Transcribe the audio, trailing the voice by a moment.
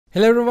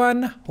Hello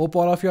everyone, hope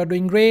all of you are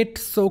doing great.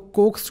 So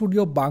Coke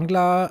Studio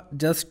Bangla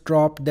just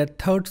dropped their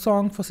third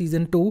song for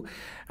season 2,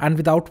 and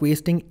without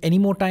wasting any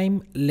more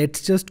time,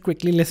 let's just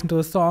quickly listen to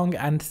the song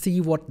and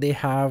see what they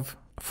have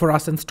for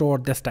us in store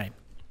this time.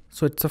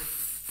 So it's a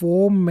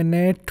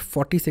 4-minute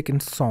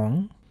 40-second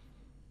song.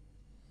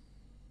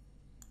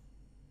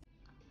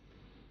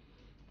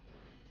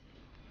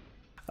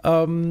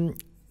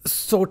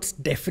 So it's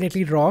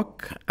definitely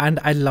rock, and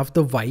I love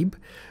the vibe.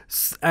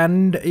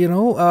 And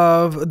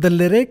the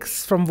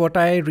lyrics, from what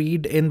I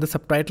read in the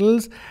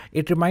subtitles,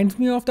 it reminds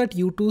me of that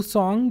U2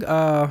 song,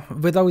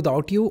 With or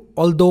Without You,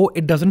 although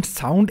it doesn't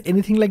sound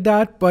anything like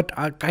that, but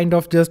kind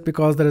of just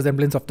because the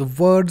resemblance of the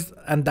words,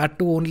 and that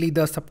too only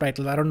the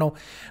subtitles. I don't know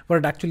what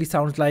it actually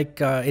sounds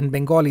like in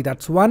Bengali.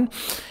 That's one.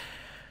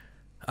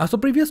 So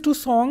previous two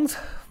songs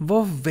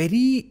were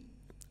very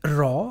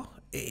raw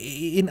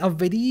in a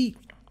very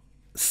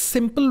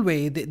simple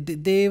way.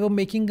 They were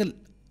making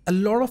a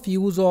lot of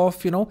use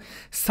of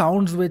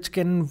sounds which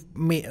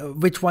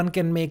one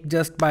can make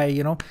just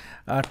by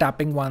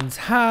tapping one's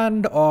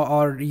hand,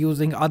 or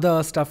using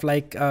other stuff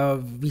like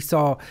we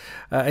saw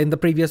in the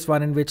previous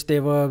one, in which they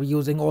were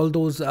using all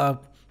those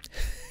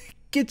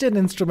kitchen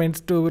instruments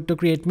to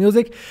create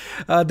music.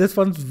 This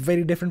one's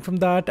very different from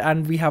that,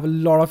 and we have a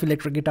lot of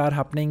electric guitar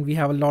happening, we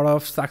have a lot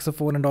of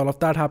saxophone and all of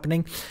that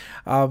happening.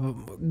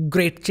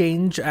 Great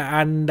change,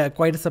 and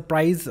quite a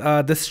surprise,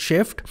 this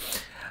shift.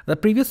 The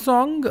previous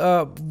song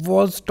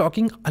was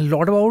talking a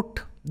lot about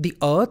the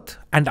earth,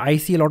 and I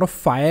see a lot of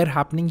fire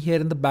happening here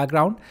in the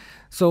background.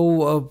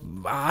 So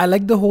I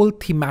like the whole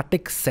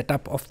thematic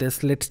setup of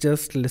this. Let's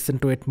just listen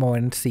to it more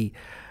and see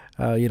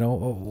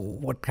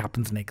what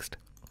happens next.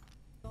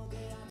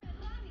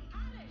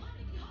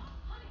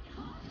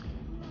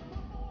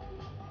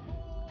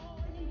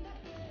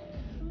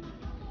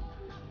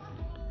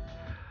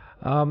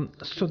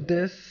 So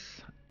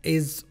this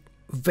is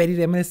very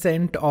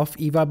reminiscent of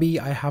Eva B.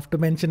 I have to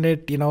mention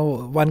it.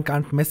 One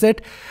can't miss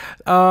it.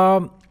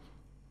 I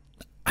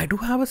do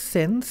have a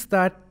sense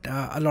that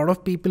a lot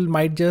of people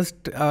might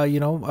just,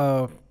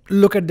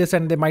 look at this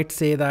and they might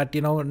say that,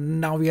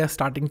 now we are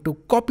starting to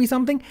copy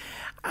something.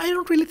 I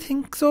don't really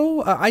think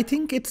so. I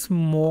think it's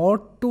more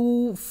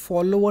to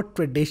follow a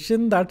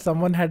tradition that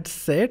someone had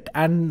set,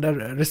 and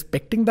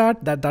respecting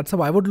that's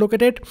how I would look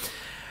at it.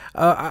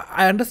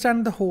 I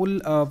understand the whole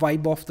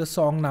vibe of the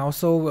song now.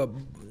 So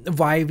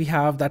why we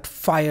have that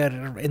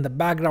fire in the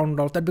background and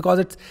all that,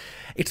 because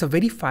it's a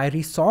very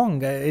fiery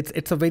song.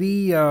 It's a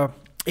very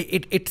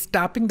it's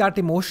tapping that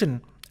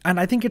emotion,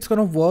 and I think it's going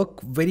to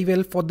work very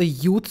well for the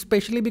youth,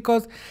 especially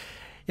because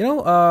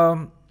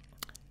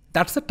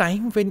that's the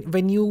time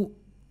when you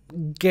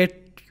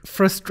get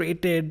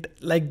frustrated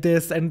like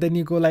this, and then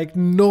you go like,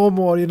 no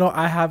more,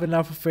 I have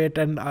enough of it,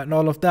 and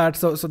all of that.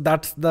 So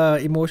that's the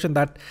emotion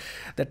that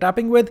they're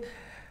tapping with.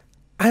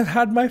 I've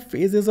had my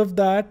phases of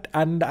that,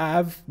 and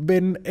I've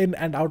been in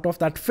and out of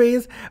that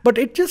phase, but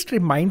it just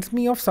reminds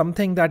me of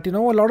something that, a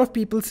lot of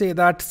people say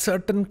that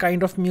certain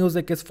kind of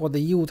music is for the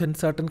youth, and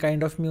certain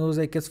kind of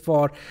music is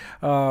for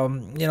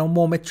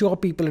more mature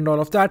people and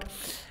all of that.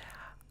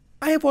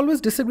 I have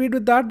always disagreed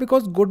with that,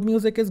 because good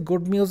music is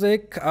good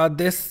music.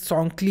 This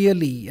song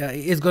clearly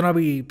is gonna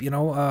be,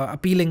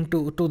 appealing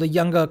to the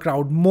younger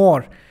crowd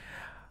more.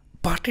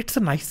 But it's a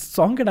nice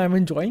song, and I'm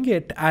enjoying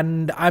it,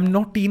 and I'm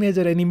not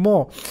teenager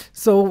anymore.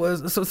 So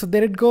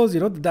there it goes.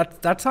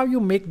 That's how you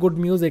make good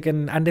music,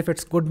 and if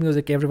it's good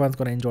music, everyone's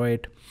gonna enjoy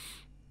it.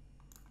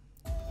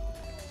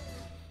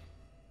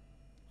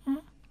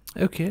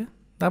 Okay,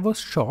 that was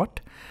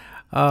short.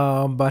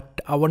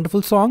 But a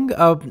wonderful song.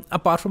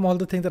 Apart from all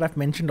the things that I've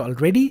mentioned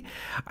already,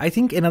 I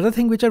think another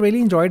thing which I really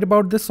enjoyed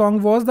about this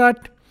song was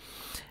that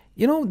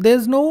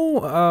there's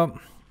no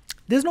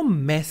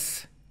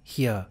mess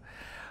here.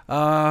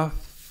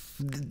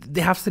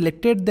 They have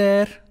selected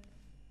their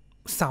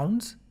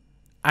sounds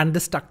and they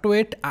stuck to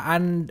it,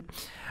 and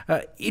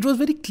it was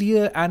very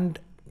clear. And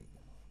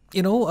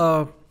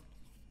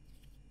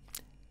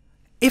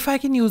if I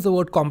can use the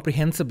word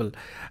comprehensible,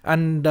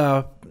 and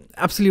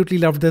absolutely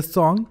love this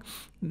song.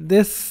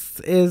 This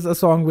is a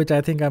song which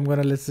I think I'm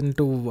going to listen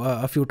to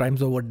a few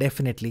times over,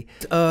 definitely.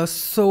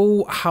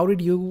 So how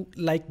did you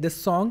like this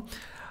song?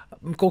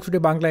 Coke Studio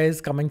Bangla is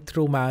coming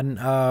through, man.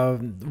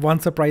 One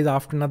surprise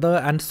after another,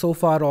 and so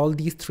far all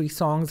these 3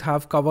 songs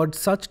have covered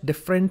such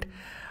different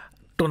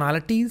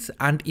tonalities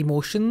and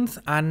emotions,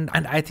 and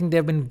I think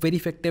they've been very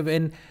effective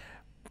in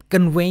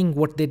conveying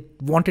what they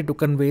wanted to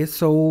convey.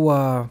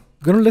 So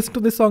gonna listen to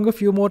this song a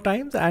few more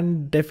times,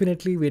 and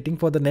definitely waiting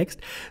for the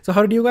next. So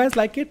how did you guys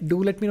like it?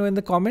 Do let me know in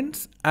the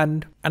comments,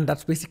 and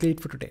that's basically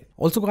it for today.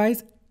 Also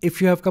guys, If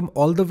you have come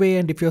all the way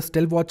and if you're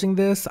still watching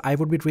this, I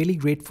would be really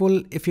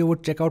grateful if you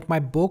would check out my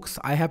books.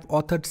 I have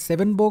authored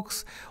 7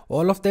 books.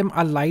 All of them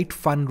are light,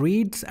 fun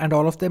reads, and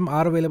all of them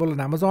are available on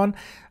Amazon.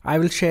 I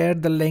will share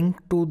the link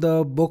to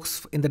the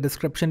books in the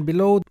description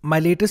below. My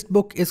latest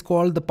book is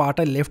called The Part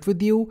I Left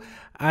With You,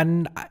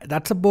 and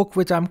that's a book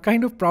which I'm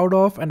kind of proud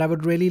of, and I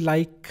would really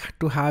like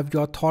to have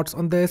your thoughts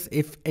on this.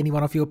 If any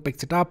one of you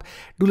picks it up,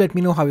 do let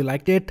me know how you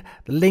liked it.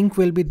 The link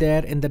will be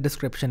there in the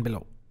description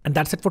below. And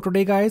that's it for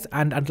today, guys.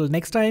 And until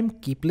next time,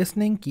 keep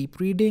listening, keep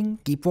reading,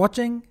 keep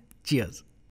watching. Cheers.